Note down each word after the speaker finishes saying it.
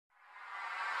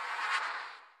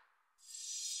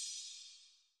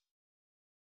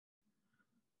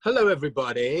Hello,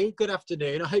 everybody. Good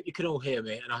afternoon. I hope you can all hear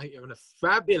me, and I hope you're having a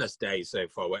fabulous day so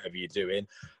far, whatever you're doing.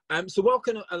 So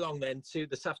welcome along then to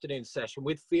this afternoon's session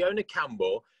with Fiona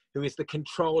Campbell, who is the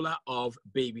controller of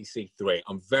BBC Three.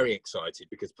 I'm very excited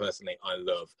because personally, I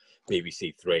love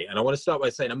BBC Three. And I want to start by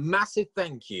saying a massive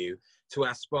thank you to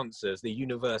our sponsors, the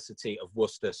University of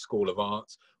Worcester School of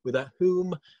Arts, without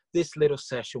whom this little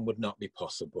session would not be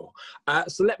possible.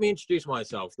 So let me introduce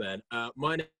myself then.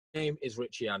 My name is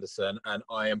Richie Anderson, and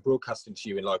I am broadcasting to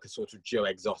you in like a sort of Joe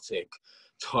Exotic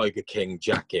Tiger King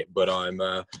jacket, but I'm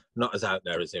not as out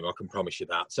there as him, I can promise you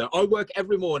that. So I work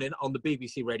every morning on the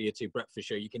BBC Radio 2 Breakfast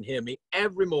Show. You can hear me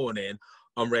every morning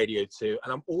on Radio 2,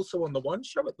 and I'm also on the One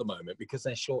Show at the moment because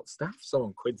they're short staffed, so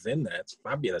I'm quids in there. It's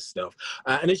fabulous stuff.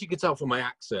 And as you can tell from my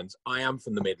accent, I am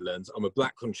from the Midlands. I'm a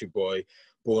black country boy,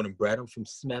 born and bred. I'm from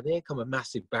Smethwick. I'm a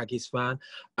massive Baggies fan.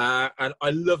 And I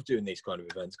love doing these kind of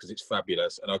events because it's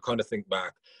fabulous. And I kind of think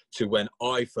back to when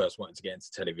I first wanted to get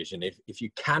into television. If you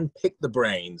can pick the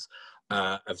brains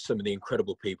of some of the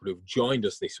incredible people who've joined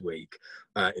us this week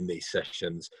in these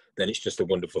sessions, then it's just a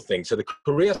wonderful thing. So the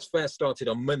Careers Fair started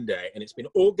on Monday, and it's been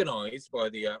organised by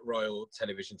the Royal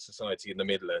Television Society in the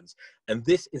Midlands. And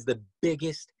this is the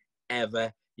biggest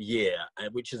ever year,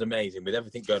 which is amazing with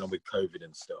everything going on with COVID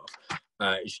and stuff.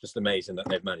 It's just amazing that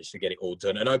they've managed to get it all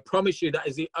done. And I promise you that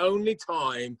is the only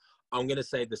time I'm going to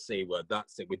say the C word.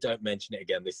 That's it. We don't mention it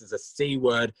again. This is a C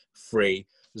word free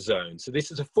zone. So this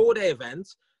is a 4-day event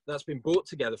that's been brought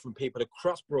together from people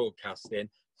across broadcasting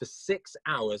for 6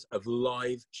 hours of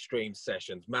live stream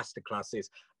sessions, masterclasses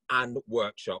and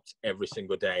workshops every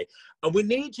single day. And we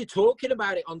need you talking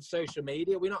about it on social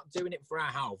media. We're not doing it for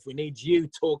our health. We need you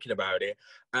talking about it.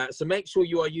 So make sure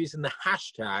you are using the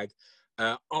hashtag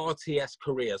RTS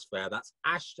Careers Fair. That's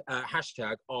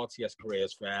hashtag RTS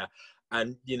Careers Fair.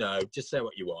 And, you know, just say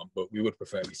what you want, but we would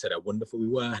prefer if you said how wonderful we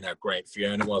were and how great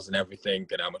Fiona was and everything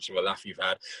and how much of a laugh you've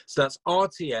had. So that's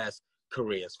RTS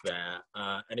Careers Fair.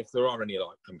 And if there are any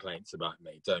like complaints about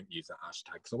me, don't use that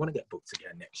hashtag because I want to get booked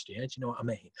again next year. Do you know what I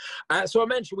mean? So I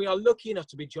mentioned we are lucky enough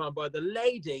to be joined by the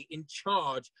lady in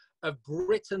charge of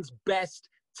Britain's best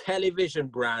television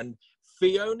brand,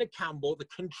 Fiona Campbell, the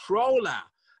controller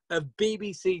of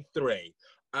BBC Three.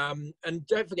 And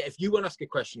don't forget, if you want to ask a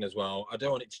question as well, I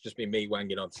don't want it to just be me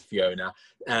wanging on to Fiona,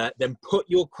 then put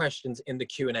your questions in the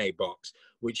Q&A box,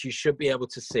 which you should be able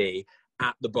to see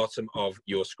at the bottom of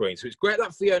your screen. So it's great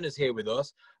that Fiona's here with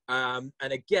us. And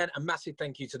again, a massive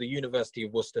thank you to the University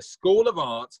of Worcester School of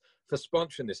Arts for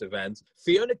sponsoring this event.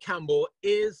 Fiona Campbell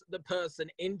is the person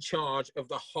in charge of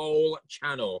the whole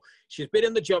channel. She's been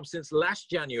in the job since last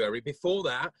January. Before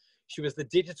that, she was the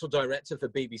digital director for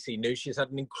BBC News. She's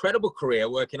had an incredible career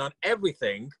working on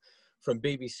everything from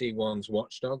BBC One's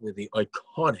Watchdog with the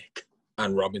iconic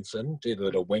Anne Robinson, do the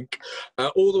little wink,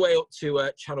 all the way up to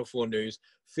Channel 4 News.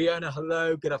 Fiona,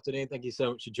 hello, good afternoon. Thank you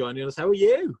so much for joining us. How are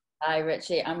you? Hi,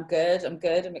 Richie. I'm good. I'm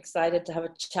good. I'm excited to have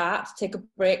a chat, take a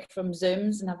break from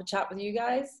Zooms and have a chat with you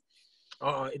guys.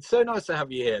 Oh, it's so nice to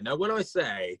have you here. Now, when I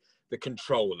say the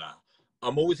controller,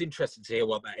 I'm always interested to hear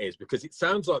what that is because it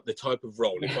sounds like the type of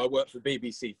role. If I worked for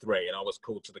BBC Three and I was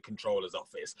called to the controller's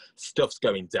office, stuff's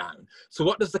going down. So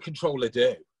what does the controller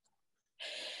do?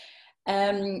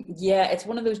 Yeah, it's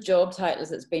one of those job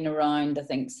titles that's been around, I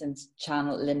think, since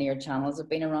linear channels have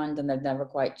been around and they've never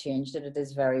quite changed it. It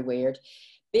is very weird.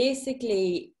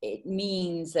 Basically, it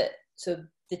means that, so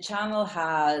the channel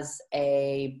has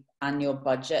a annual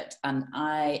budget and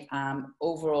I am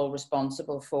overall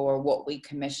responsible for what we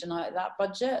commission out of that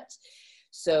budget.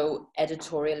 So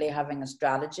editorially having a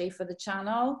strategy for the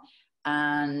channel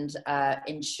and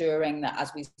ensuring that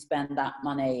as we spend that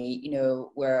money, you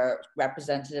know, we're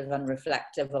representative and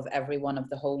reflective of everyone of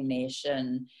the whole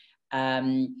nation,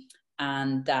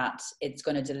 and that it's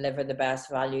going to deliver the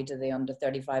best value to the under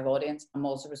 35 audience. I'm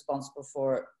also responsible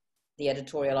for the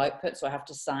editorial output, so I have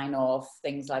to sign off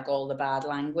things like all the bad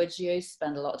language use,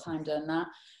 spend a lot of time doing that.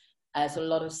 So a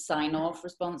lot of sign off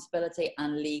responsibility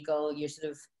and legal, you're sort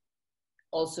of,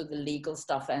 also the legal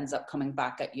stuff ends up coming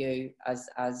back at you as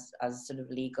sort of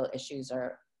legal issues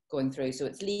are going through. So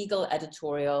it's legal,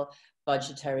 editorial,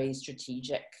 budgetary,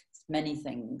 strategic, many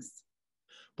things.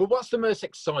 But what's the most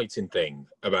exciting thing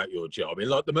about your job? In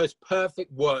like the most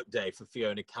perfect work day for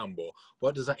Fiona Campbell,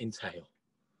 what does that entail?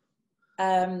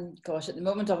 Gosh, at the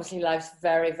moment, obviously life's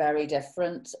very, very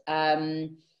different. I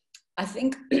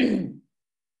think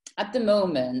at the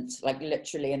moment, like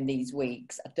literally in these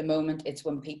weeks, at the moment, it's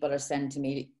when people are sending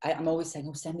me, I'm always saying,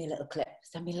 oh, send me a little clip,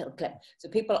 send me a little clip. So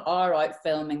people are out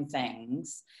filming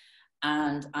things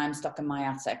and I'm stuck in my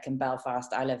attic in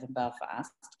Belfast. I live in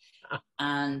Belfast.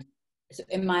 And So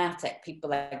in my attic, people,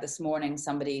 like this morning,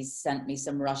 somebody sent me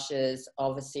some rushes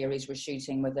of a series we're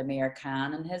shooting with Amir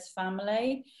Khan and his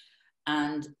family.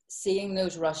 And seeing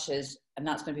those rushes, and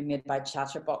that's going to be made by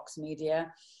Chatterbox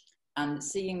Media, and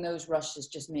seeing those rushes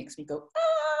just makes me go,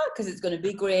 ah, because it's going to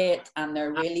be great and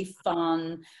they're really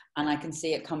fun and I can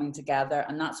see it coming together.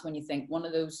 And that's when you think one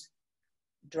of those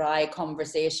dry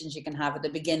conversations you can have at the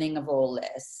beginning of all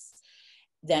this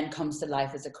then comes to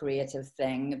life as a creative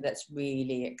thing that's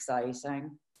really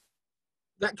exciting.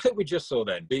 That clip we just saw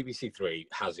then, BBC Three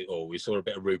has it all. We saw a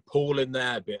bit of RuPaul in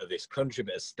there, a bit of This Country, a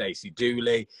bit of Stacey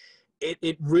Dooley.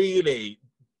 It really,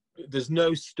 there's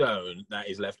no stone that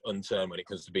is left unturned when it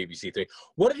comes to BBC Three.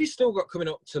 What have you still got coming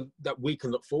up that we can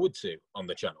look forward to on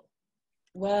the channel?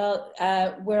 Well,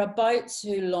 we're about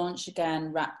to launch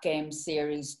again Rap Game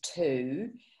Series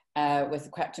 2 with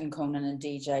Captain Conan and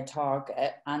DJ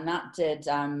Target, and that did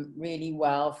really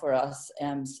well for us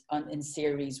in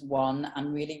Series 1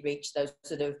 and really reached those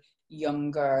sort of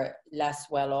younger, less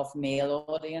well-off male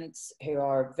audience who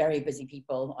are very busy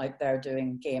people out there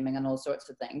doing gaming and all sorts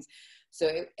of things. So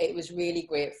it was really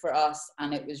great for us,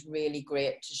 and it was really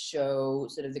great to show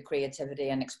sort of the creativity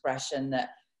and expression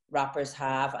that rappers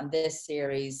have. And this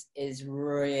series is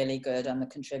really good and the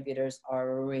contributors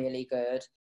are really good.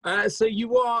 So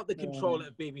you are the controller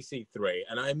of BBC Three,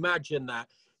 and I imagine that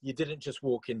you didn't just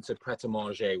walk into Pret a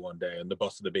Manger one day and the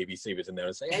boss of the BBC was in there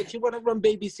and say, hey, do you want to run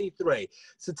BBC Three?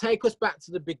 So take us back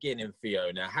to the beginning,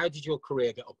 Fiona. How did your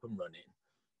career get up and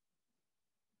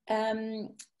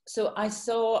running? So I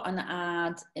saw an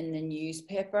ad in the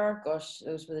newspaper. Gosh,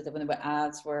 those were when the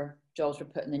ads were, jobs were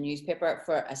put in the newspaper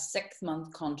for a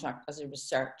 6-month contract as a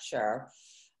researcher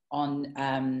on,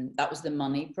 that was the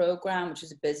Money programme, which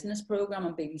is a business programme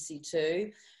on BBC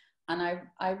Two. And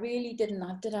I really did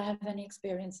I have any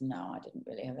experience? No, I didn't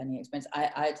really have any experience.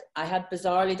 I had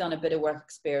bizarrely done a bit of work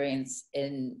experience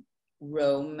in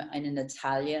Rome in an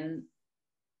Italian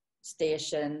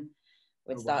station,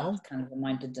 which that kind of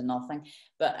amounted to nothing.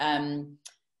 But, and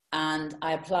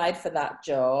I applied for that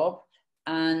job.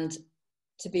 And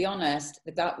to be honest,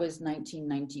 that was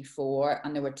 1994.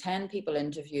 And there were 10 people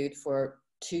interviewed for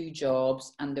 2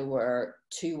 jobs. And there were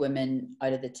 2 women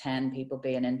out of the 10 people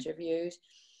being interviewed.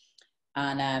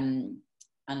 And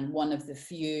one of the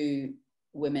few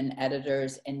women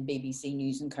editors in BBC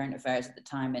News and Current Affairs at the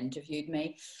time interviewed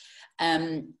me.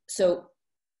 So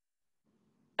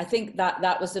I think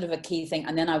that was sort of a key thing.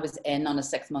 And then I was in on a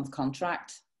 6-month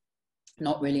contract,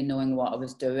 not really knowing what I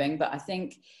was doing. But I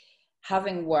think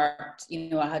having worked,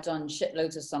 I had done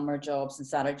shitloads of summer jobs and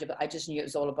Saturday, but I just knew it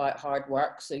was all about hard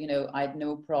work. So, I had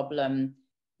no problem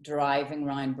driving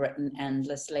around Britain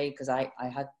endlessly because I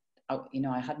had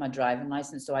my driving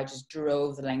license. So I just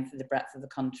drove the length of the breadth of the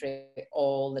country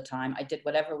all the time. I did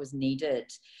whatever was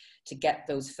needed to get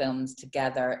those films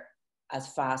together as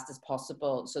fast as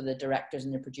possible. So the directors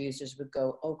and the producers would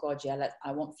go, oh God, yeah,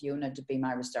 I want Fiona to be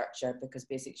my researcher because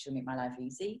basically she'll make my life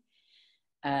easy.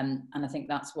 And I think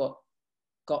that's what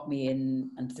got me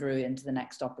in and through into the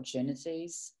next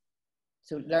opportunities.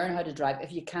 So learn how to drive.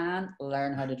 If you can,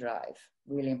 learn how to drive.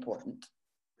 Really important.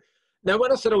 Now,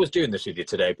 when I said I was doing this with you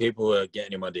today, people were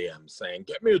getting in my DMs saying,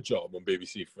 get me a job on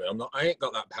BBC Three. I ain't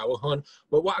got that power, hon.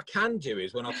 But what I can do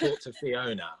is when I talk to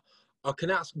Fiona, I can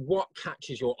ask what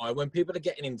catches your eye when people are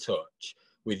getting in touch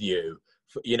with you,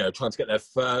 for, trying to get their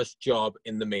first job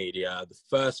in the media, the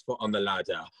first foot on the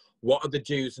ladder. What are the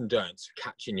do's and don'ts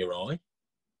catching your eye?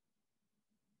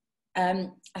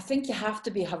 I think you have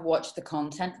to have watched the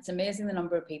content. It's amazing the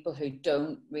number of people who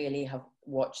don't really have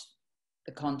watched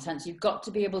the content. So you've got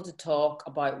to be able to talk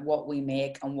about what we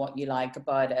make and what you like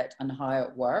about it and how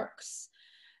it works,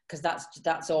 because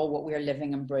that's all what we're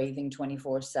living and breathing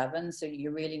 24/7. So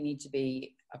you really need to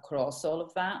be across all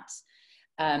of that.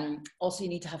 Also, you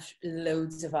need to have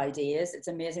loads of ideas. It's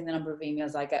amazing the number of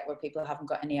emails I get where people haven't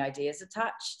got any ideas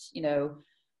attached.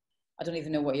 I don't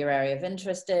even know what your area of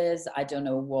interest is. I don't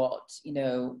know what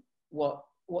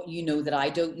that I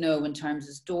don't know in terms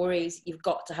of stories. You've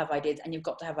got to have ideas, and you've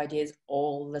got to have ideas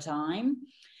all the time.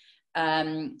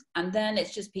 And then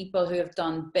it's just people who have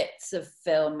done bits of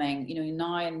filming,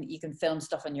 now, and you can film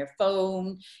stuff on your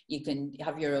phone. You can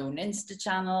have your own Insta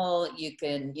channel. You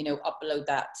can, upload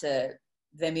that to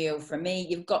Vimeo. For me,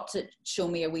 you've got to show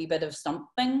me a wee bit of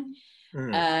something.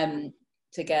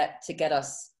 To get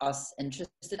us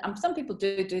interested. And some people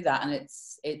do that, and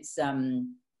it's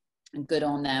good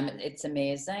on them. It's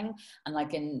amazing. And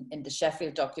like in the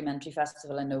Sheffield Documentary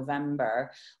Festival in November,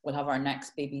 we'll have our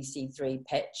next BBC Three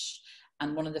pitch.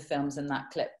 And one of the films in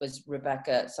that clip was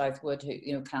Rebecca Southwood,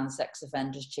 who, can sex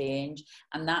offenders change?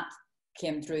 And that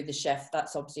came through the chef.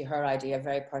 That's obviously her idea, a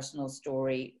very personal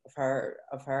story of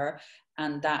her,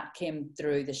 and that came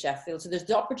through the chef field. So there's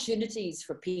the opportunities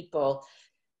for people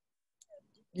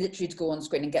literally to go on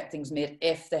screen and get things made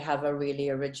if they have a really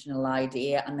original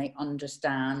idea and they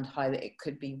understand how it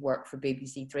could be work for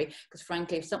BBC Three. Because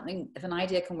frankly, if an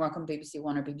idea can work on BBC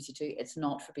One or BBC Two, it's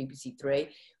not for BBC Three.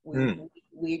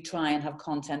 We try and have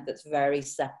content that's very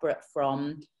separate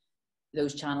from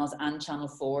those channels and Channel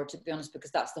 4, to be honest,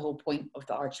 because that's the whole point of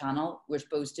our channel. We're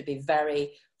supposed to be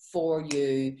very for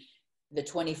you, the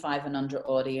 25 and under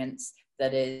audience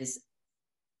that is,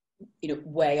 you know,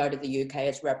 way out of the UK.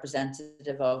 It's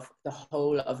representative of the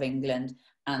whole of England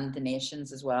and the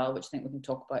nations as well, which I think we can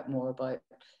talk about more about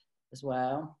as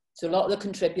well. So a lot of the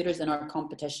contributors in our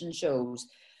competition shows,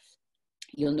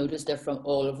 you'll notice they're from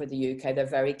all over the UK. They're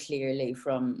very clearly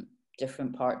from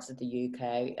different parts of the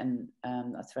UK, and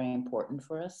that's very important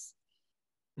for us.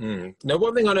 Now,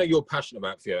 one thing I know you're passionate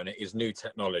about, Fiona, is new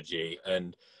technology,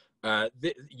 and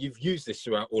you've used this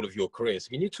throughout all of your careers.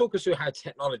 Can you talk us through how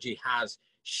technology has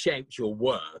shaped your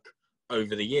work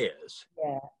over the years?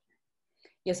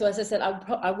 Yeah. So as I said,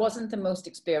 I wasn't the most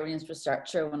experienced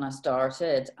researcher when I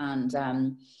started, and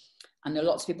I know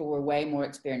lots of people were way more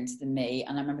experienced than me.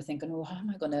 And I remember thinking, oh, how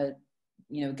am I going to,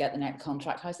 you know, get the next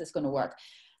contract? How's this going to work?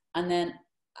 And then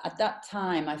at that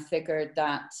time, I figured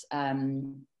that,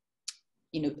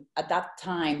 you know, at that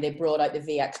time they brought out the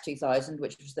VX2000,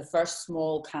 which was the first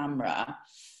small camera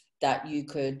that you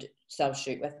could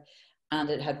self-shoot with. And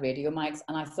it had radio mics.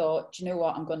 And I thought, do you know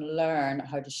what? I'm going to learn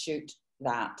how to shoot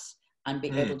that and be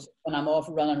able to, when I'm off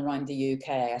running around the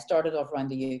UK. I started off around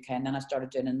the UK, and then I started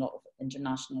doing a lot of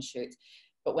international shoots.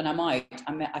 But when I'm out,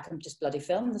 I can just bloody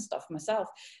film the stuff myself.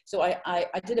 So I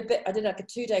did like a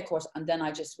 2-day course, and then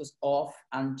I just was off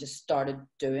and just started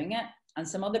doing it. And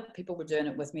some other people were doing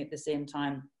it with me at the same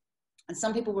time. And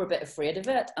some people were a bit afraid of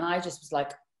it. And I just was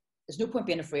like, there's no point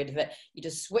being afraid of it. You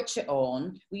just switch it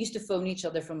on. We used to phone each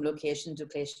other from location to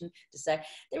location to say,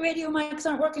 the radio mics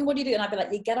aren't working, what do you do? And I'd be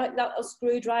like, you get out that little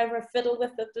screwdriver, fiddle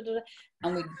with it.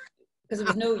 And because there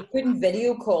was you couldn't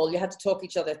video call, you had to talk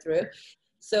each other through it.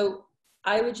 So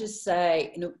I would just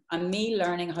say, you know, and me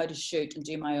learning how to shoot and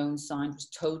do my own sound was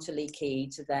totally key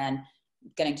to then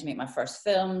getting to make my first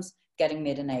films, getting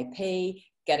made an AP,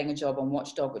 getting a job on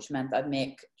Watchdog, which meant I'd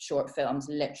make short films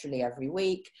literally every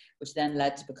week, which then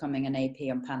led to becoming an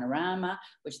AP on Panorama,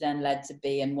 which then led to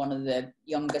being one of the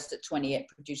youngest at 28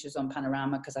 producers on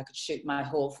Panorama, because I could shoot my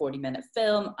whole 40-minute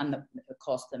film and it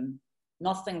cost them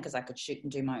nothing because I could shoot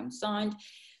and do my own sound.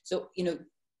 So, you know,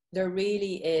 there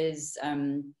really is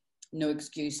no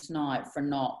excuse now for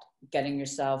not getting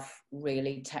yourself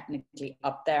really technically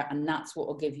up there, and that's what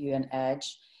will give you an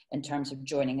edge in terms of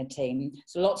joining a team.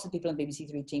 So lots of people in BBC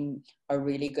Three team are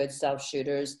really good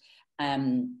self-shooters,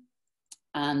 and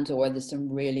or there's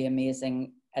some really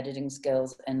amazing editing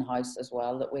skills in-house as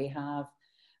well that we have.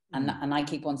 And I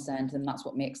keep on saying to them, that's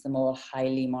what makes them all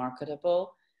highly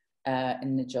marketable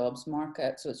in the jobs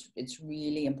market. So it's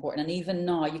really important. And even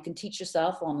now, you can teach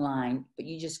yourself online, but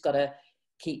you just got to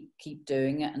keep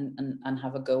doing it and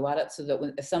have a go at it. So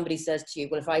that if somebody says to you,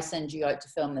 well, if I send you out to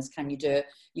film this, can you do it?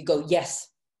 You go, yes.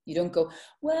 You don't go,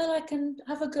 well, I can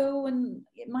have a go and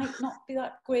it might not be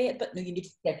that great, but no, you need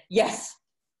to say, yes,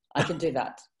 I can do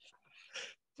that.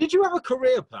 Did you have a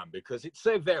career plan? Because it's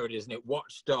so varied, isn't it?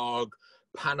 Watchdog,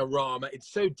 Panorama,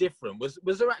 it's so different. Was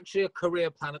there actually a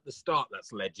career plan at the start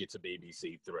that's led you to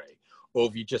BBC Three? Or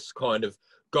have you just kind of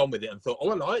gone with it and thought, oh,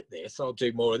 I like this, I'll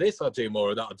do more of this, I'll do more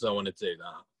of that, I don't want to do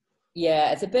that?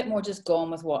 Yeah, it's a bit more just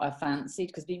gone with what I fancied,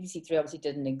 because BBC Three obviously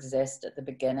didn't exist at the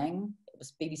beginning. It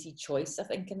was BBC Choice, I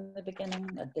think, in the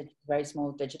beginning, a very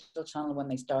small digital channel when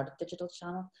they started digital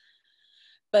channel.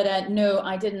 But no,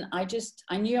 I didn't.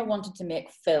 I knew I wanted to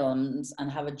make films and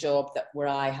have a job where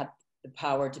I had the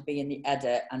power to be in the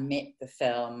edit and make the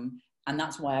film. And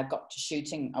that's why I got to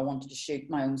shooting. I wanted to shoot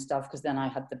my own stuff because then I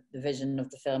had the vision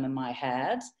of the film in my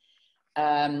head.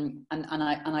 And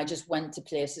I just went to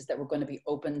places that were going to be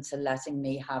open to letting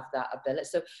me have that ability.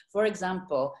 So, for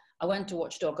example, I went to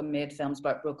Watchdog and made films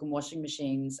about broken washing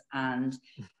machines and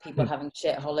people having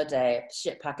shit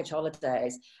package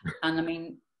holidays. And I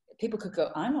mean, people could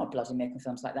go, I'm not bloody making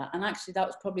films like that. And actually, that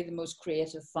was probably the most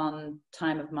creative, fun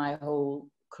time of my whole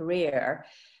career,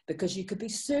 because you could be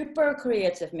super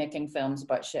creative making films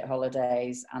about shit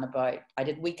holidays and I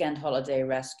did Weekend Holiday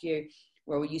Rescue,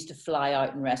 where we used to fly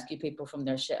out and rescue people from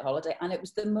their shit holiday. And it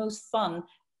was the most fun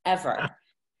ever.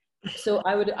 So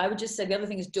I would just say the other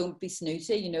thing is, don't be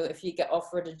snooty. You know, if you get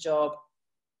offered a job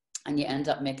and you end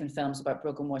up making films about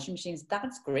broken washing machines,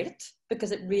 that's great,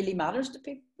 because it really matters to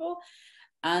people.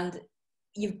 And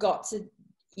you've got to,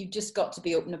 you've just got to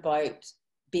be open about,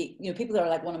 people that are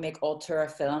like, want to make auteur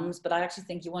films, but I actually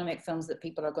think you want to make films that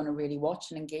people are going to really watch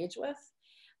and engage with.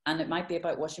 And it might be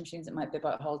about washing machines, it might be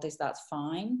about holidays, that's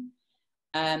fine.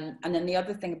 And then the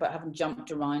other thing about having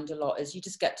jumped around a lot is you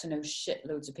just get to know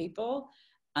shitloads of people.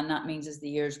 And that means as the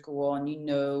years go on, you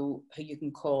know who you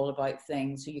can call about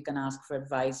things, who you can ask for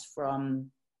advice from.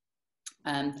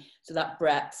 So that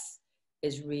breadth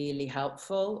is really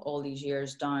helpful all these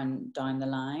years down the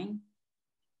line.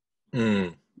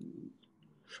 Mm.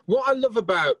 What I love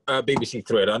about BBC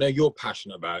Three, and I know you're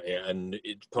passionate about it, and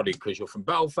it's probably because you're from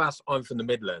Belfast, I'm from the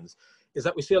Midlands, is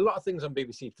that we see a lot of things on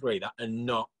BBC Three that are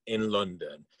not in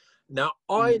London. Now,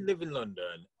 I live in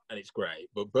London, and it's great,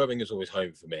 but Birmingham's always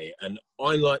home for me, and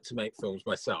I like to make films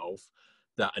myself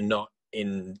that are not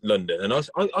in London. And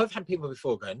I've had people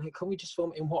before going, no, can we just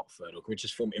film it in Watford, or can we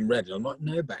just film it in Reading? I'm like,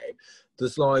 no, babe,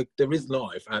 there is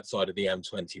life outside of the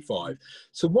M25.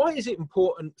 So why is it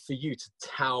important for you to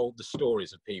tell the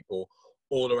stories of people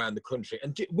all around the country?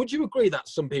 And would you agree that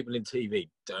some people in TV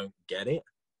don't get it?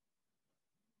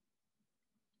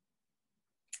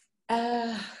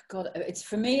 God,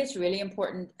 for me, it's really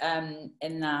important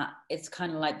in that it's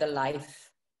kind of like the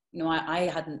life.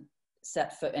 I hadn't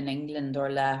set foot in England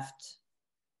or left.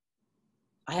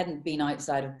 I hadn't been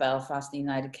outside of Belfast, the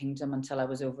United Kingdom, until I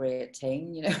was over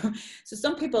 18, So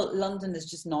some people, London is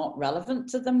just not relevant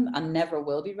to them and never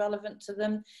will be relevant to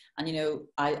them. And,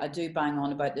 I do bang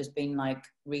on about there's been like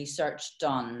research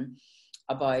done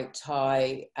about how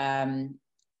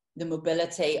the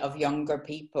mobility of younger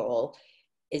people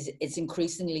it's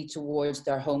increasingly towards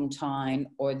their hometown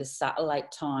or the satellite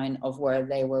town of where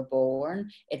they were born.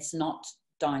 It's not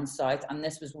down south. And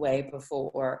this was way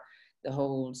before the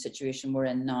whole situation we're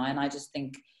in now. And I just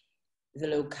think the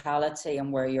locality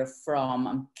and where you're from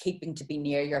and keeping to be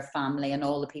near your family and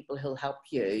all the people who'll help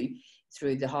you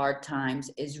through the hard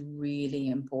times is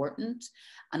really important.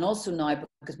 And also now,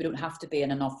 because we don't have to be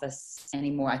in an office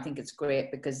anymore, I think it's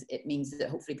great because it means that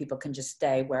hopefully people can just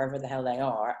stay wherever the hell they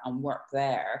are and work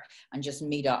there and just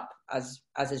meet up as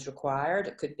is required.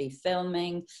 It could be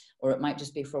filming, or it might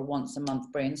just be for a once a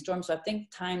month brainstorm. So I think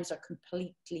times are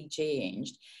completely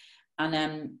changed.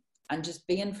 And just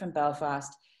being from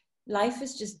Belfast, life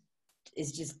is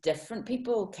just different.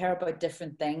 People care about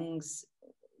different things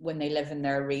when they live in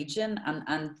their region,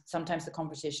 and sometimes the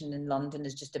conversation in London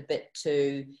is just a bit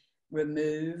too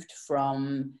removed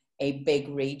from a big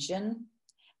region,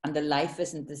 and the life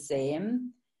isn't the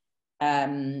same,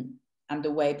 and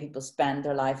the way people spend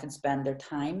their life and spend their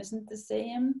time isn't the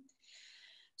same.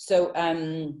 So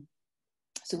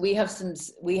we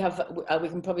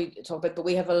can probably talk about, but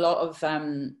we have a lot of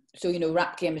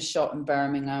Rap Game is shot in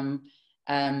Birmingham.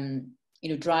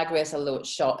 Drag Race, although it's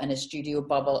shot in a studio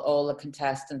bubble, all the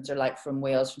contestants are like from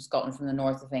Wales, from Scotland, from the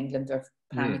north of England. They're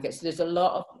So there's a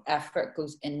lot of effort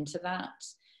goes into that.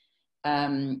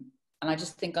 And I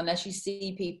just think unless you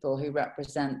see people who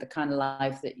represent the kind of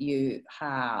life that you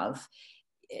have,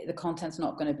 the content's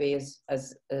not going to be as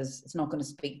it's not going to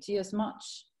speak to you as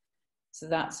much. So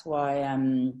that's why.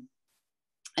 And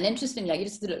interestingly, you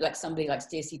just look like somebody like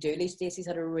Stacey Dooley. Stacey's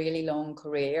had a really long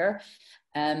career.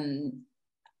 And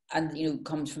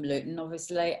comes from Luton,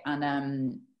 obviously,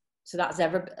 and so that's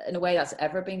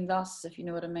ever been thus, if you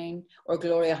know what I mean. Or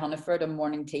Gloria Hunniford on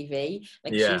morning TV,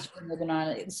 she's from Northern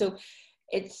Ireland. So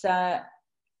it's I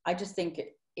just think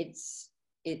it's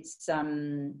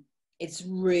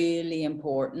really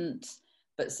important,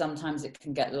 but sometimes it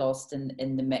can get lost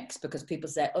in the mix because people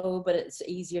say, oh, but it's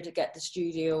easier to get the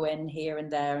studio in here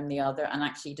and there and the other, and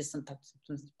actually just sometimes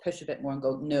push a bit more and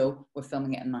go, no, we're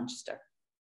filming it in Manchester.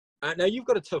 Now, you've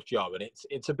got a tough job, and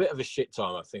it's a bit of a shit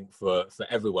time, I think, for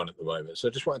everyone at the moment. So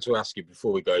I just wanted to ask you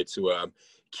before we go to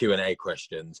Q&A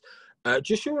questions,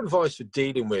 just your advice for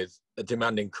dealing with a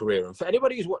demanding career. And for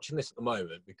anybody who's watching this at the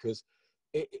moment, because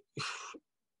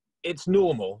it's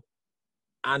normal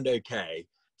and okay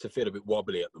to feel a bit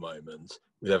wobbly at the moment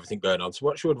with everything going on. So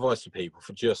what's your advice to people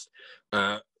for just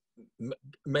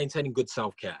maintaining good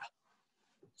self-care?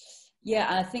 Yeah,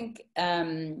 and I think...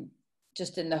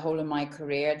 just in the whole of my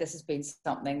career, this has been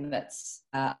something that's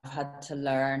I've had to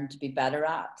learn to be better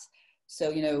at.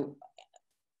 So,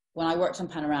 when I worked on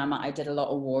Panorama, I did a lot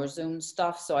of war zone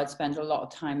stuff. So I'd spend a lot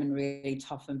of time in really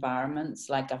tough environments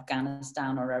like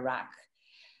Afghanistan or Iraq.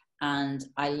 And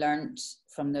I learned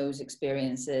from those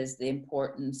experiences the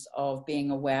importance of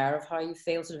being aware of how you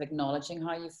feel, sort of acknowledging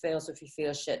how you feel. So if you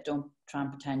feel shit, don't try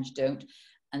and pretend you don't.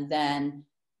 And then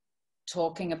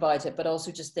talking about it, but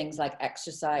also just things like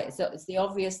exercise. So it's the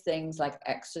obvious things like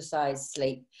exercise,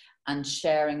 sleep, and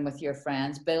sharing with your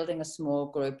friends, building a small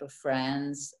group of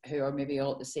friends who are maybe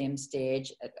all at the same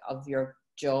stage of your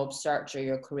job search or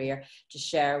your career, to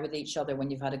share with each other when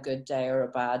you've had a good day or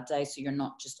a bad day, so you're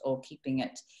not just all keeping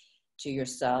it to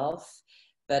yourself.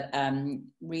 But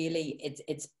really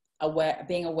it's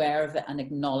being aware of it and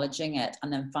acknowledging it,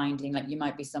 and then finding, like, you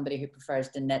might be somebody who prefers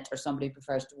to knit, or somebody who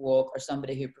prefers to walk, or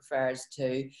somebody who prefers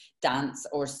to dance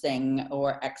or sing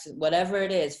or exercise, whatever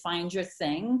it is. Find your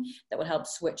thing that will help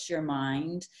switch your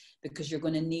mind, because you're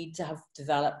going to need to have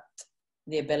developed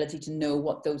the ability to know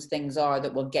what those things are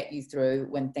that will get you through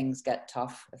when things get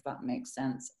tough, if that makes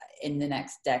sense, in the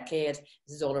next decade.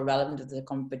 This is all irrelevant to the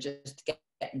but just to get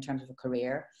in terms of a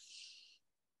career.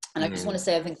 And I just want to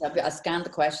say, I think I scanned the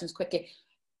questions quickly.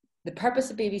 The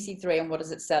purpose of BBC Three and what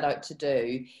does it set out to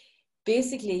do?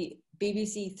 Basically,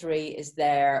 BBC Three is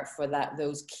there for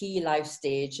those key life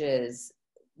stages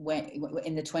when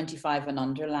in the 25 and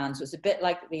under land. So it's a bit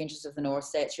like the Angels of the North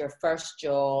say, it's your first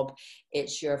job,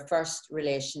 it's your first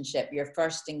relationship, your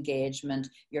first engagement,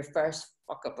 your first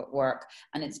fuck up at work.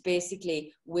 And it's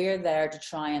basically, we're there to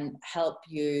try and help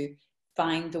you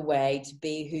find the way to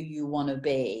be who you want to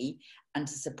be, and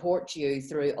to support you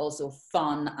through also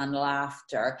fun and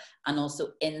laughter, and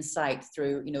also insight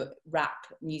through, rap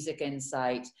music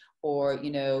insight, or,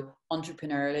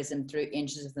 entrepreneurialism through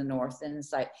Inches of the North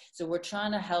insight. So we're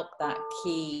trying to help that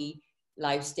key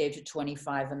life stage of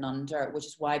 25 and under, which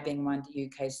is why being around the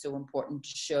UK is so important, to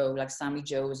show, like, Sammy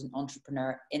Joe is an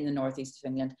entrepreneur in the northeast of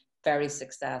England, very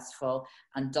successful,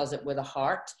 and does it with a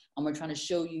heart. And we're trying to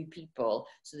show you people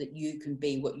so that you can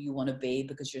be what you want to be,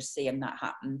 because you're seeing that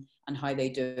happen and how they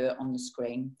do it on the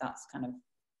screen. That's kind of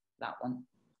that one.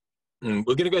 We're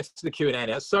going to go to the Q&A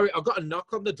now. Sorry, I've got a knock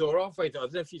on the door halfway. I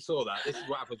don't know if you saw that. This is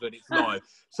what happens when it's live.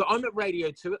 So I'm at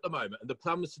Radio 2 at the moment, and the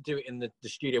plan was to do it in the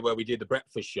studio where we do the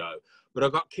breakfast show, but I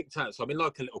got kicked out. So I'm in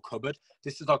like a little cupboard.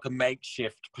 This is like a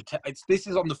makeshift. This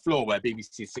is on the floor where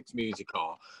BBC Six Music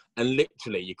are, and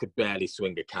literally you could barely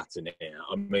swing a cat in here.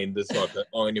 I mean, there's like an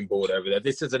ironing board over there.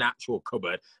 This is an actual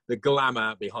cupboard. The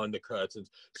glamour behind the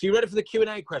curtains. So you ready for the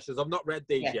Q&A questions? I've not read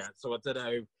these yet, so I don't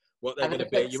know what they're going to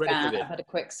be. You ready for this? I've had a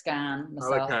quick scan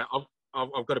myself. Oh,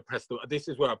 okay. I've got to press this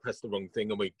is where I press the wrong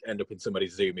thing and we end up in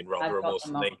somebody's Zoom in rather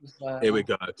remorselessly. Well. Here we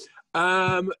go.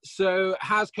 So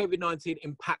has COVID-19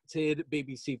 impacted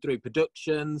BBC Three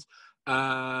productions?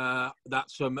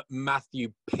 That's from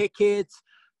Matthew Pickett.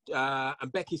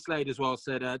 And Becky Slade as well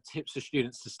said, tips for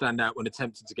students to stand out when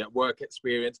attempting to get work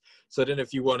experience. So I don't know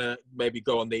if you want to maybe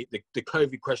go on the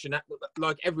COVID question.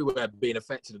 Like everywhere being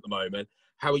affected at the moment,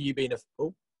 how are you being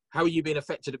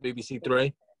affected at BBC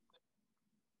Three?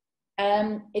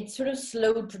 It sort of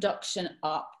slowed production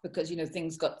up because,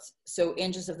 things got... So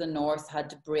Angels of the North had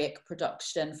to break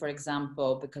production, for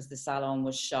example, because the salon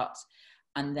was shut.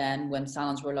 And then when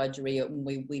salons were allowed to reopen,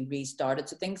 we restarted.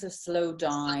 So things have slowed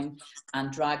down,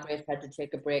 and Drag Race had to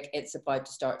take a break. It's about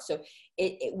to start. So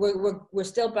we're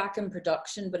still back in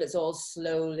production, but it's all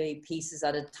slowly, pieces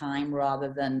at a time,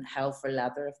 rather than hell for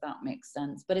leather, if that makes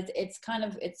sense. But it's kind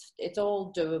of, it's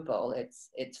all doable.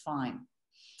 It's fine.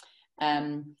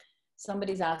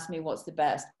 Somebody's asked me, what's the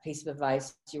best piece of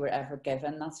advice you were ever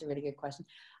given? That's a really good question.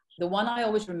 The one I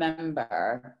always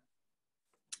remember,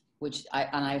 which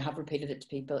I have repeated it to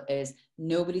people, is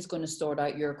nobody's going to sort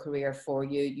out your career for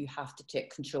you. You have to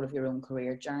take control of your own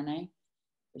career journey,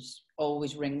 which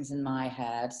always rings in my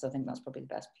head. So I think that's probably the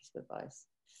best piece of advice.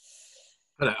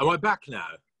 Hello, am I back now?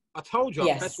 I told you,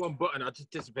 yes. I pressed one button, I just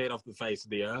disappeared off the face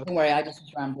of the earth. Don't worry, I just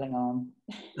was rambling on.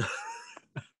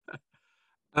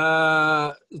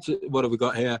 What have we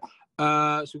got here?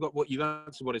 So we've got what you've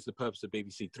answered. What is the purpose of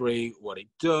BBC Three? What it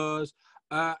does?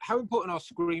 How important are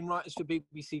screenwriters for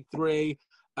BBC Three?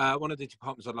 One of the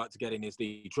departments I'd like to get in is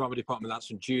the drama department. That's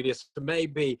from Julius. So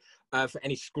maybe for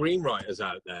any screenwriters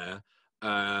out there,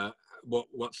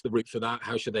 what's the route for that?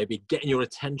 How should they be getting your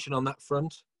attention on that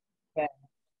front? Yeah.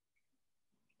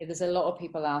 There's a lot of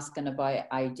people asking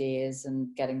about ideas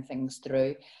and getting things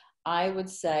through. I would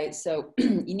say, so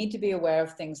you need to be aware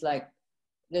of things like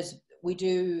we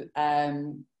do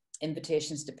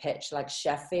invitations to pitch, like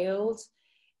Sheffield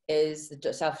is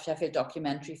the South Sheffield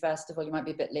Documentary Festival. You might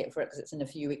be a bit late for it because it's in a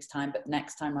few weeks' time, but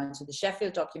next time round. So the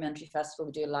Sheffield Documentary Festival,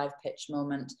 we do a live pitch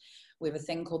moment. We have a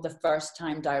thing called the First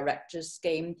Time Directors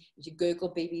Scheme. If you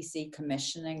Google BBC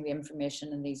commissioning, the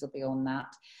information and these will be on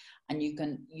that. And you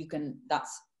can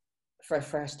that's for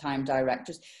first-time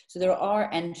directors. So there are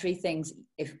entry things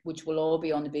which will all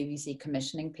be on the BBC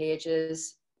commissioning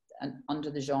pages and under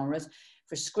the genres.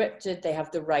 For scripted, they have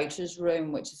the writer's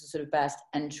room, which is the sort of best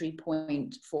entry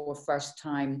point for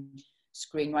first-time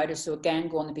screenwriters. So again,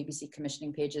 go on the BBC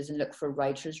commissioning pages and look for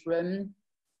writer's room,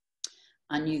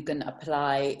 and you can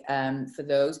apply for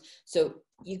those. So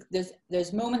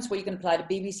there's moments where you can apply to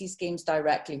BBC schemes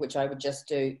directly, which I would just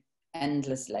do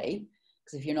endlessly,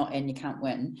 because if you're not in, you can't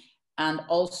win. And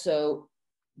also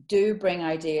do bring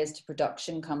ideas to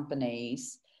production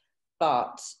companies,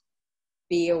 but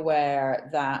be aware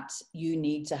that you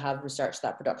need to have researched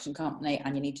that production company,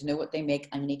 and you need to know what they make,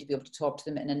 and you need to be able to talk to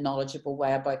them in a knowledgeable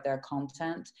way about their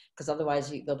content, because otherwise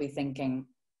they'll be thinking,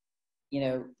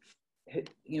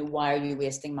 why are you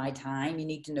wasting my time? You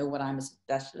need to know what I'm a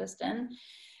specialist in.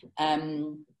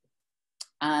 And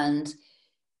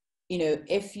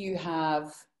if you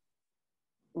have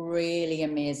really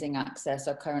amazing access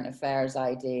or current affairs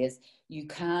ideas, you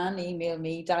can email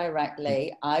me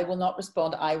directly. I will not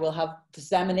respond. I will have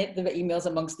disseminate the emails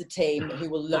amongst the team, who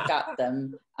will look at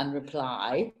them and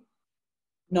reply.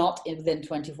 Not within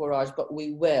 24 hours, but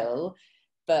we will.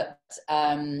 But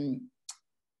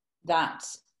that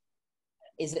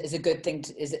is a good thing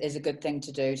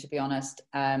to do, to be honest.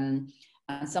 And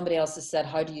somebody else has said,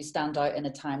 how do you stand out in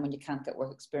a time when you can't get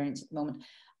work experience at the moment?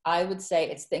 I would say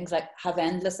it's things like have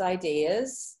endless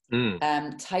ideas.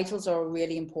 Titles are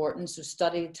really important. So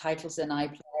study titles in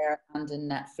iPlayer and in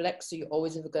Netflix. So you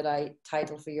always have a good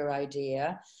title for your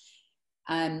idea.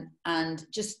 And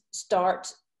just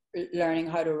start learning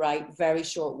how to write very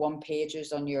short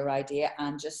one-pagers on your idea,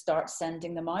 and just start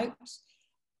sending them out.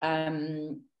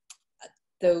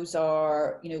 Those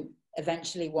are,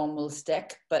 eventually one will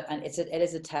stick, but it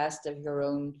is a test of your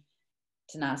own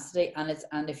tenacity.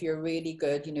 And if you're really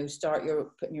good, start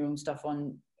putting your own stuff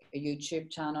on a YouTube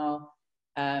channel.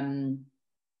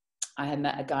 I had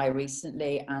met a guy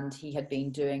recently, and he had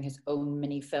been doing his own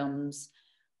mini films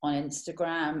on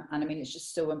Instagram, and I mean, it's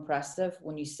just so impressive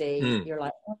when you see, you're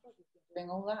like, oh, you're doing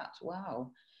all that,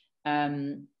 wow.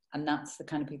 And that's the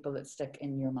kind of people that stick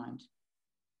in your mind.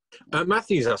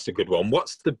 Matthew's asked a good one.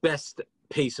 What's the best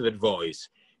piece of advice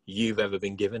you've ever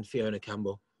been given, Fiona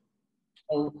Campbell?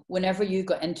 Oh, whenever you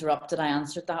got interrupted, I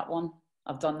answered that one.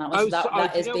 I've done that one. So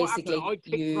that is basically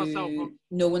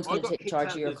no one's going to take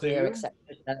charge of your career except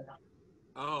yourself.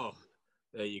 Oh,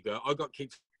 there you go. I got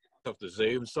kicked off the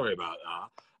Zoom. Sorry about that.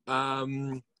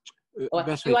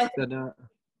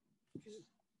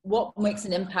 What makes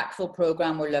an impactful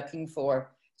program we're looking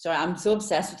for? Sorry, I'm so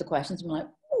obsessed with the questions. I'm like,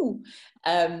 ooh,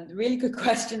 really good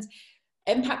questions.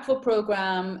 Impactful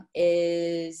program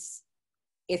is,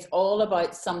 it's all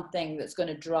about something that's going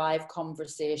to drive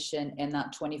conversation in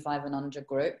that 25 and under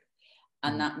group.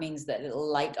 And that means that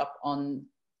it'll light up on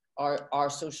our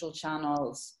social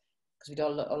channels, because we do a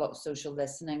lot of social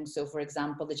listening. So for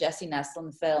example, the Jessie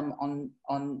Neslin film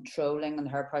on trolling and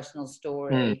her personal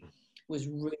story was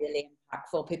really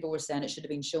impactful. People were saying it should have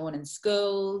been shown in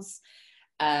schools.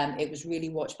 It was really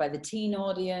watched by the teen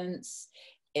audience.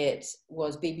 It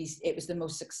was the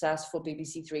most successful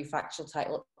BBC Three factual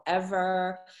title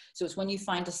ever. So it's when you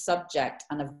find a subject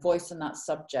and a voice in that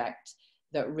subject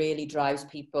that really drives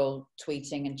people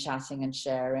tweeting and chatting and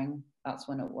sharing. That's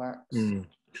when it works.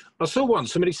 I saw one,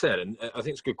 somebody said, and I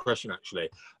think it's a good question actually,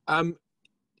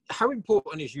 how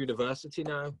important is university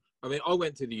now? I mean, I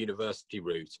went through the university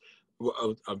route.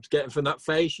 I'm getting from that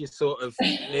face, you're sort of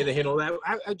neither here nor there.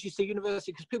 How do you see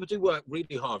university? Because people do work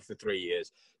really hard for 3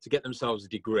 years to get themselves a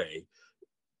degree.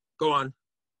 Go on,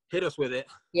 hit us with it.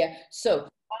 Yeah, so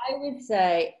I would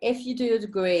say if you do a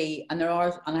degree, and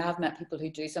I have met people who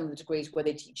do some of the degrees where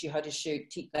they teach you how to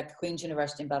shoot, like Queen's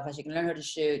University in Belfast, you can learn how to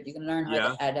shoot, you can learn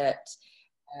how to edit.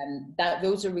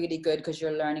 Those are really good because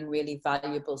you're learning really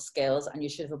valuable skills, and you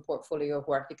should have a portfolio of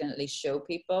work you can at least show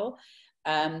people.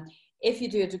 If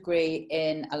you do a degree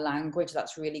in a language,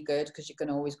 that's really good because you can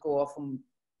always go off and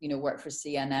work for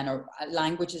CNN, or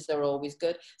languages are always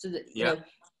good. So that,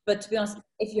 but to be honest,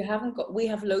 if you haven't got, we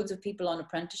have loads of people on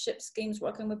apprenticeship schemes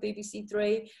working with BBC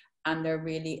Three, and they're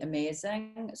really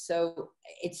amazing. So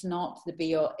it's not the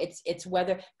be all. It's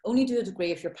whether only do a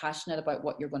degree if you're passionate about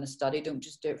what you're going to study. Don't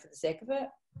just do it for the sake of it,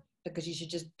 because you should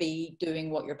just be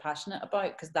doing what you're passionate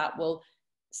about, because that will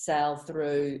sell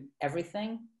through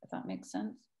everything, if that makes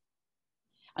sense.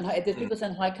 And there's people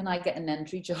saying, how can I get an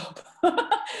entry job?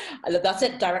 That's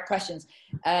it, direct questions.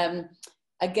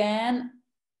 Again,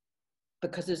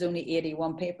 because there's only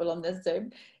 81 people on this Zoom,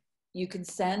 you can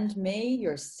send me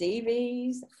your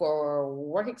CVs for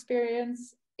work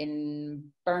experience in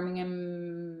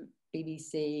Birmingham,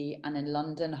 BBC, and in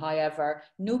London. However,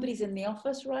 nobody's in the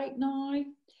office right now.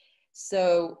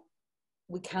 So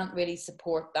we can't really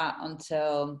support that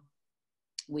until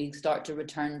we start to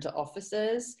return to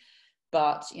offices.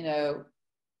 But,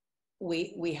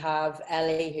 we have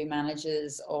Ellie, who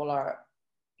manages all our,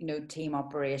 team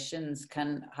operations,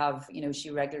 can have, she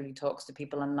regularly talks to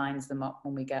people and lines them up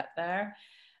when we get there.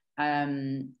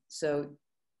 So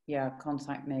yeah,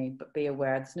 contact me, but be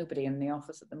aware there's nobody in the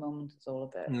office at the moment. It's all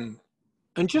a bit. Mm.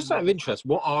 And just out of interest,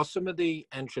 what are some of the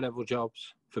entry-level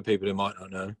jobs for people who might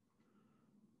not know?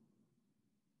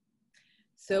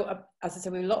 So as I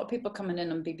said, we have a lot of people coming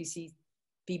in on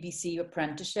BBC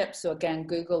apprenticeships. So again,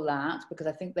 Google that, because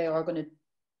I think they are going to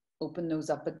open those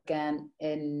up again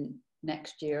in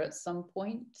next year at some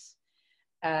point.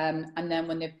 And then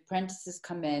when the apprentices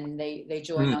come in, they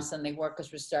join us and they work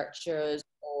as researchers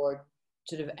or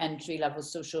sort of entry-level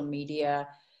social media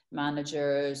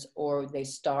managers, or they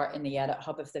start in the edit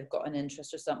hub if they've got an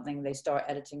interest or something. They start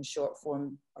editing short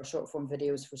form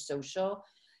videos for social.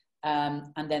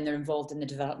 And then they're involved in the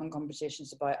development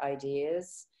conversations about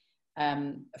ideas.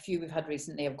 A few we've had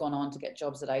recently have gone on to get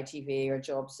jobs at ITV or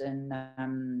jobs in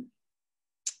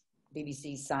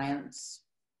BBC Science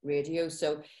Radio.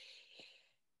 So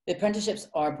the apprenticeships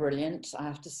are brilliant, I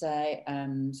have to say.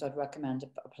 So I'd recommend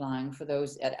applying for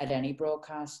those at any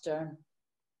broadcaster.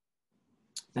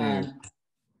 Yeah.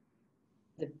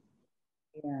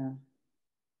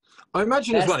 I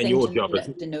imagine as well in your job.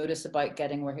 The notice about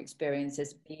getting work experience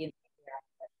is being.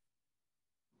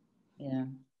 Yeah.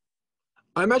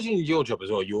 I imagine in your job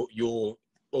as well, you're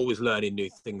always learning new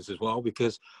things as well,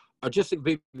 because I just think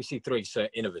BBC Three is so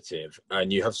innovative,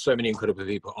 and you have so many incredible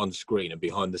people on screen and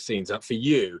behind the scenes that for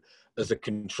you as a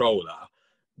controller,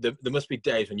 there must be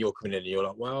days when you're coming in and you're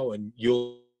like, wow, and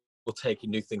you're taking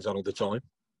new things on all the time.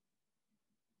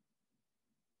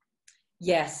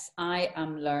 Yes, I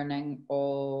am learning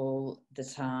all the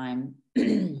time.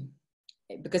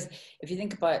 Because if you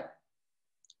think about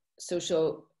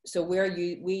social, so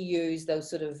we use those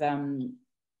sort of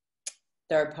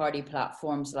third-party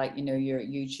platforms like, you know, your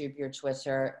YouTube, your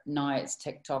Twitter, now it's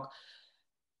TikTok,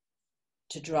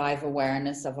 to drive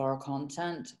awareness of our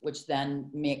content, which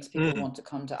then makes people want to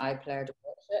come to iPlayer to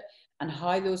watch it. And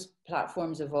how those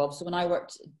platforms evolve. So when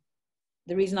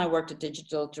the reason I worked as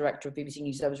digital director of BBC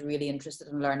News, I was really interested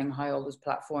in learning how all those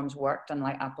platforms worked, and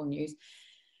like Apple News.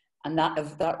 And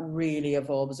that really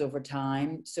evolves over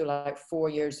time. So like 4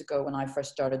 years ago when I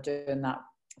first started doing that,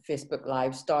 Facebook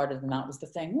Live started, and that was the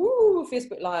thing. Woo,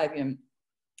 Facebook Live, you know,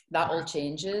 that all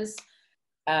changes.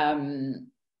 And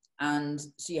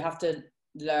so you have to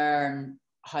learn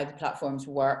how the platforms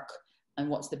work and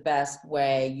what's the best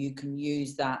way you can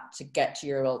use that to get to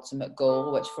your ultimate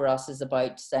goal, which for us is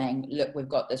about saying, look, we've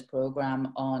got this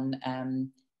program on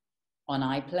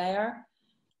iPlayer.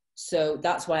 So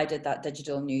that's why I did that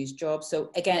digital news job.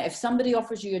 So again, if somebody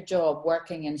offers you a job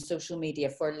working in social media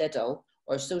for Lidl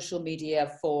or social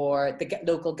media for the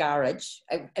local garage,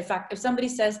 in fact, if somebody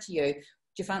says to you, do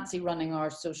you fancy running our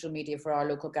social media for our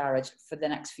local garage for the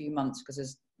next few months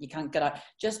because you can't get out,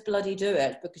 just bloody do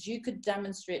it, because you could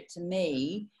demonstrate to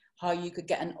me how you could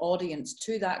get an audience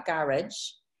to that garage,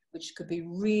 which could be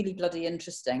really bloody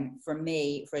interesting for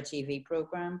me for a TV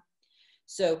program.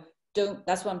 So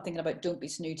that's what I'm thinking about. Don't be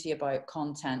snooty about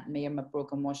content, me and my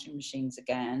broken washing machines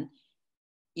again.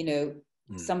 You know,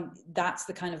 that's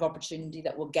the kind of opportunity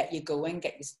that will get you going,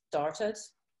 get you started.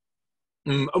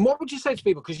 And what would you say to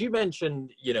people? Because you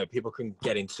mentioned, you know, people can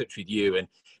get in touch with you and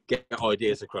get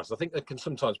ideas across. I think there can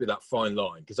sometimes be that fine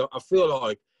line, because I feel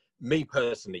like, me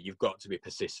personally, you've got to be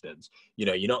persistent. You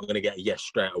know, you're not going to get a yes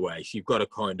straight away. So you've got to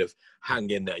kind of hang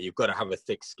in there. You've got to have a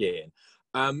thick skin.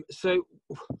 So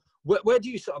where do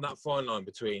you sit on that fine line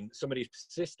between somebody's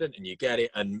persistent and you get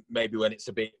it, and maybe when it's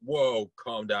a bit, whoa,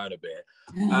 calm down a bit?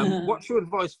 What's your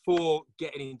advice for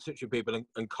getting in touch with people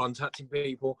and contacting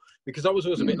people? Because I was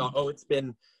always a bit like, oh, it's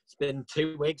been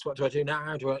 2 weeks. What do I do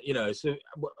now? You know, so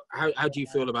how do you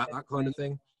feel about that kind of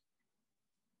thing?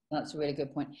 That's a really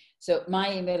good point. So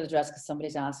my email address, because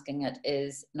somebody's asking it,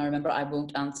 is, now remember, I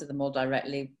won't answer them all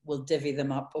directly. We'll divvy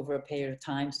them up over a period of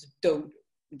time. So don't,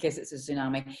 in case it's a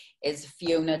tsunami, is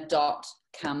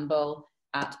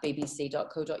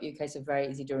fiona.campbell@bbc.co.uk. So very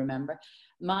easy to remember.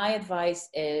 My advice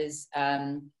is,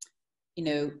 you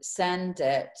know, send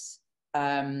it,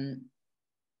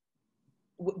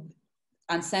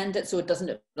 and send it so it doesn't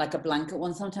look like a blanket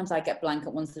one. Sometimes I get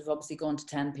blanket ones that have obviously gone to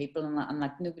 10 people, and I'm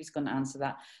like, nobody's going to answer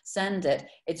that. Send it.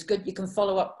 It's good. You can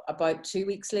follow up about 2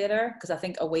 weeks later, because I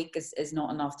think a week is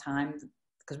not enough time,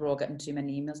 because we're all getting too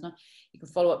many emails now. You can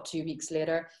follow up 2 weeks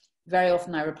later. Very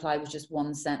often I reply with just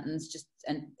one sentence, just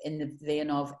in the vein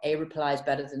of, a reply is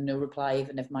better than no reply,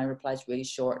 even if my reply is really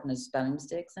short and there's spelling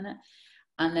mistakes in it.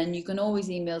 And then you can always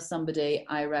email somebody,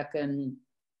 I reckon,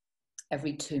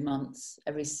 every 2 months,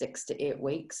 every 6 to 8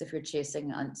 weeks, if you're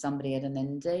chasing somebody at an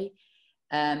indie.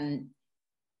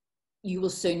 You will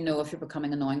soon know if you're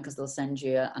becoming annoying, because they'll send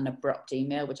you an abrupt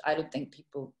email, which I don't think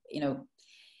people, you know,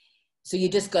 So you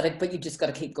just got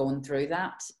to keep going through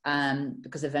that,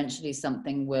 because eventually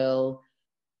something will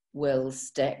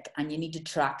stick, and you need to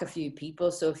track a few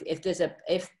people. So if there's a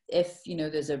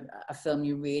film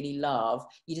you really love,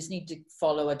 you just need to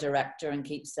follow a director and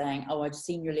keep saying, oh, I've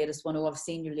seen your latest one. Oh, I've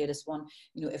seen your latest one.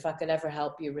 If I could ever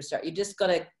help you restart. You just got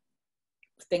to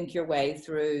think your way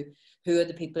through who are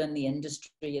the people in the industry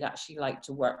you'd actually like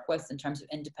to work with in terms of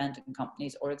independent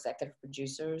companies or executive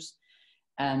producers.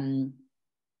 And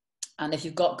if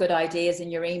you've got good ideas in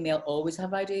your email, always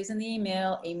have ideas in the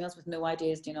email. Emails with no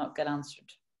ideas do not get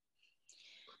answered.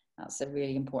 That's a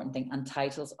really important thing. And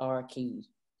titles are key.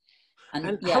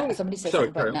 And somebody said something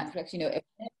about Netflix. If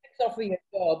Netflix offer you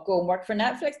a job, go and work for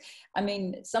Netflix. I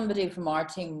mean, somebody from our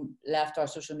team left our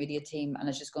social media team and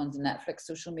has just gone to Netflix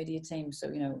social media team.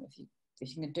 So,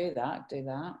 if you can do that, do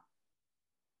that.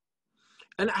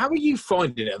 And how are you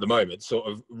finding it at the moment, sort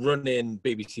of running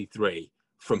BBC Three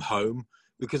from home?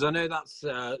 Because I know that's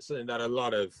something that a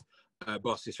lot of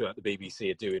bosses throughout the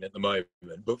BBC are doing at the moment.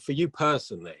 But for you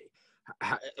personally,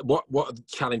 what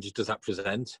challenges does that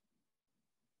present?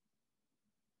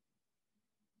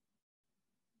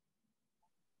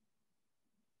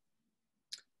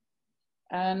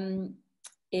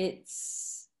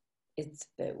 It's a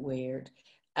bit weird.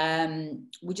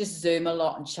 We just Zoom a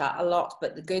lot and chat a lot,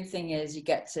 but the good thing is you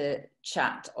get to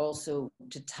chat also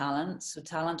to talent. So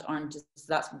talent aren't just,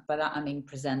 by that I mean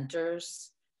presenters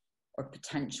or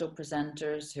potential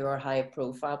presenters who are high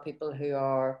profile, people who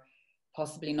are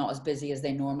possibly not as busy as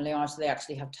they normally are, so they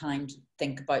actually have time to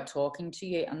think about talking to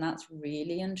you. And that's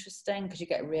really interesting because you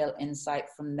get real insight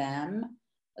from them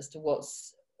as to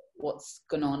what's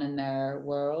going on in their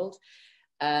world.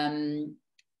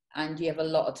 And you have a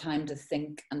lot of time to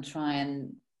think and try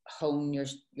and hone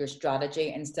your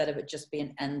strategy instead of it just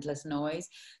being endless noise.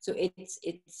 So it's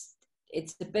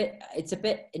a bit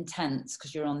intense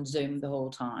because you're on Zoom the whole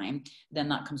time. Then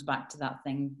that comes back to that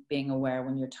thing, being aware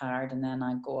when you're tired, and then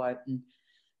I go out and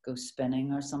go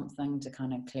spinning or something to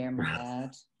kind of clear my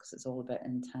head because it's all a bit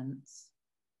intense.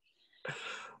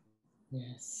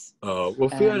 Yes. Oh, well,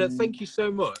 Fiona, thank you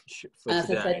so much for and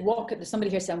today. As I said,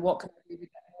 somebody here saying, what can I do to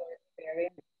get more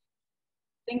experience?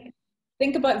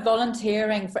 Think about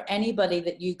volunteering for anybody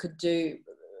that you could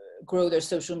grow their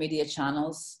social media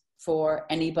channels for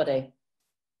anybody.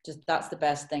 Just that's the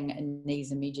best thing in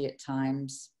these immediate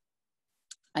times.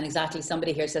 And exactly,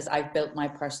 somebody here says, I've built my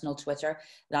personal Twitter.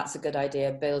 That's a good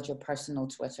idea. Build your personal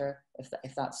Twitter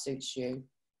if that suits you.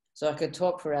 So I could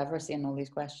talk forever seeing all these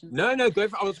questions. No, go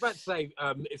for it. I was about to say,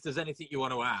 if there's anything you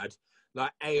want to add,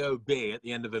 like AOB at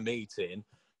the end of a meeting.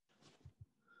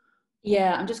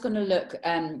 Yeah, I'm just going to look.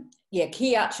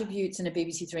 Key attributes in a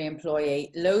BBC Three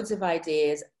employee. Loads of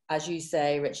ideas, as you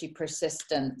say, Richie.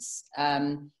 Persistence.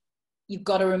 You've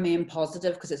got to remain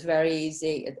positive because it's very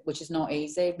easy, which is not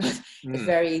easy, but it's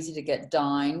very easy to get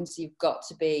down. So you've got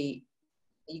to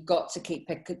keep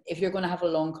picking. If you're going to have a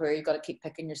long career, you've got to keep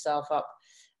picking yourself up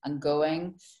and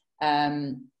going.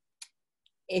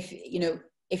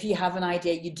 If you have an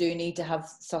idea, you do need to have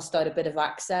sussed out a bit of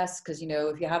access, because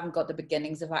if you haven't got the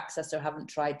beginnings of access or haven't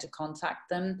tried to contact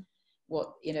them,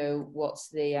 what's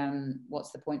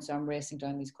the point? So I'm racing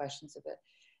down these questions a bit.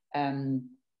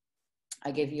 I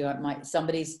give you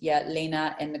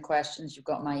Lena, in the questions, you've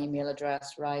got my email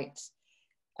address, right?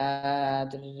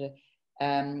 The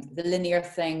linear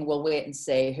thing, we'll wait and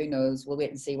see. Who knows? We'll wait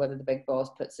and see whether the big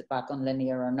boss puts it back on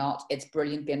linear or not. It's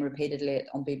brilliant being repeatedly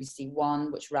on BBC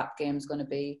One, which rap game is going to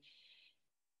be.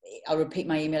 I'll repeat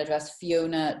my email address,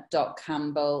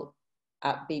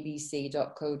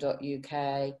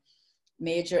 fiona.campbell@bbc.co.uk.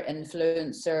 Major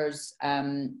influencers,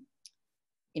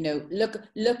 look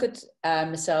at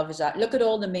myself, look at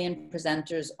all the main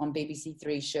presenters on BBC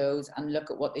Three shows and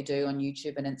look at what they do on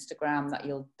YouTube and Instagram.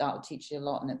 That'll teach you a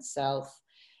lot in itself.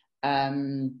 I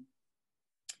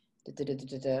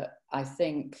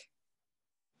think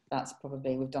that's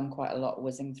probably, we've done quite a lot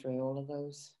whizzing through all of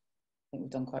those. I think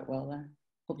we've done quite well there.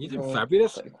 Hope you did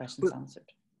fabulous. Got your questions answered.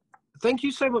 Thank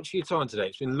you so much for your time today.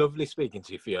 It's been lovely speaking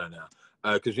to you, Fiona,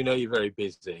 because we know you're very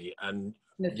busy and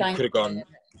you could have gone.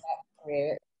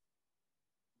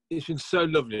 It's been so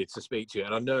lovely to speak to you,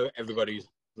 and I know everybody who's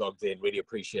logged in really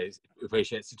appreciates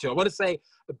it too. I want to say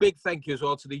a big thank you as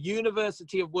well to the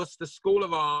University of Worcester School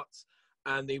of Arts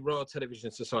and the Royal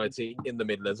Television Society in the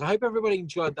Midlands. I hope everybody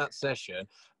enjoyed that session.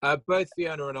 Both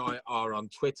Fiona and I are on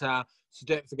Twitter, so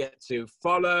don't forget to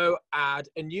follow, add,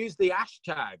 and use the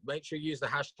hashtag. Make sure you use the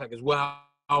hashtag as well,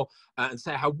 and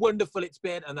say how wonderful it's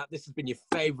been and that this has been your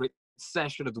favourite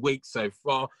session of the week so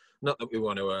far. Not that we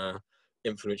want to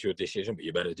influence your decision, but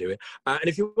you better do it. And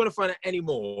if you want to find out any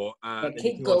more, then you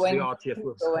keep can go going. to the RTS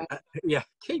website. Yeah,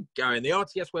 keep going. The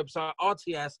RTS website,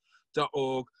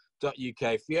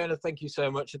 rts.org.uk. Fiona, thank you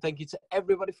so much, and thank you to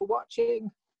everybody for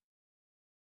watching.